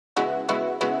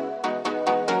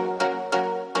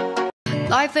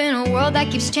Life in a world that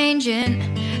keeps changing.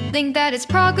 Think that it's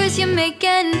progress you're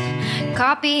making.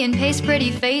 Copy and paste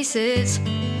pretty faces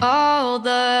all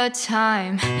the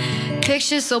time.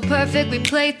 Pictures so perfect we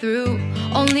play through,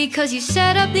 only cause you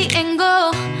set up the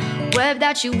angle. Web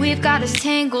that you weave got us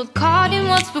tangled, caught in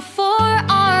what's before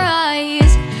our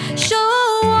eyes. Show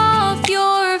off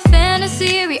your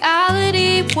fantasy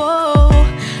reality, whoa,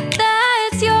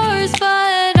 that's yours,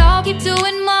 but I'll keep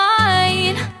doing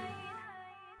mine.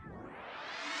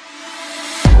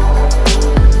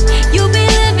 You'll be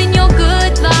living your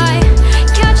good life,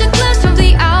 catch a glimpse from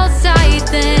the outside,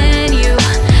 then you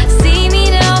see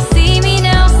me now, see me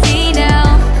now, see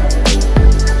now.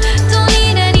 Don't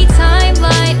need any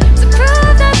timeline to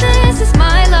prove that this is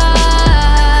my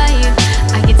life.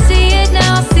 I can see it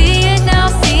now, see it now,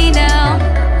 see now.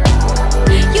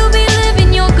 You'll be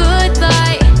living your good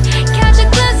life, catch a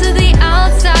glimpse of the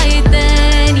outside,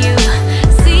 then you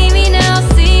see me now,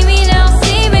 see me now,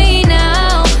 see me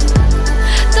now.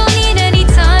 Don't need any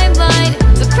timeline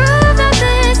to prove that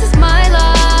this is my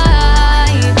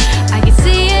life. I can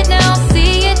see it now,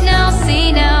 see it now,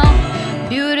 see now.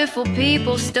 Beautiful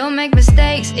people still make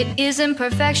mistakes. It isn't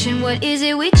perfection, what is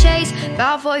it we chase?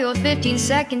 Bow for your 15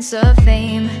 seconds of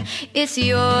fame. It's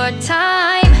your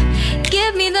time.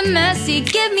 Give me the messy,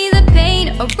 give me the pain.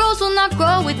 A rose will not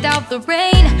grow without the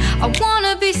rain. I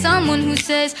wanna be someone who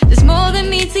says there's more than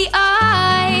meets the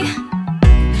eye.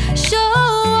 Show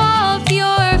off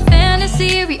your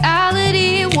fantasy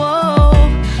reality, whoa,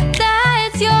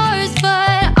 that's yours,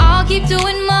 but I'll keep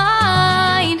doing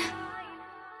mine.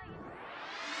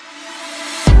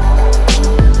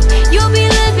 You'll be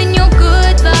living your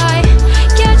good life,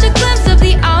 catch a glimpse of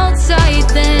the outside,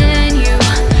 then you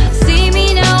see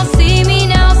me now, see me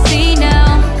now, see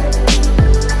now.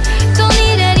 Don't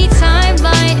need any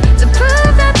timeline to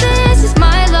prove that this is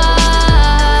my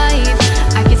life.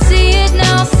 I can see it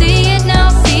now, see it now,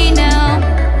 see now.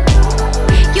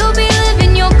 You'll be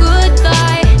living your good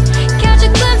life, catch a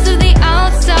glimpse of the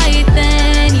outside,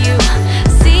 then you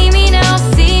see me now,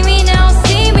 see me now,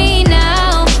 see me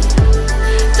now.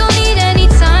 Don't need any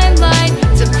timeline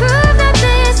to prove that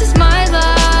this is my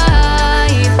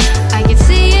life. I can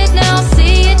see it now,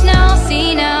 see it now,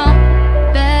 see now.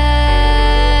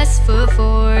 Best foot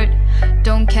forward,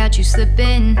 don't catch you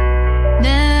slipping.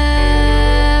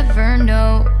 Never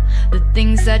know the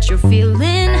things that you're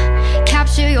feeling.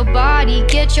 Capture your body,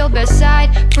 get your best side.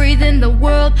 Breathe in the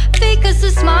world, fake us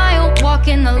a smile. Walk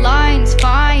in the lines,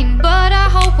 fine, but I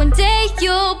hope one day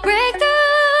you'll break through.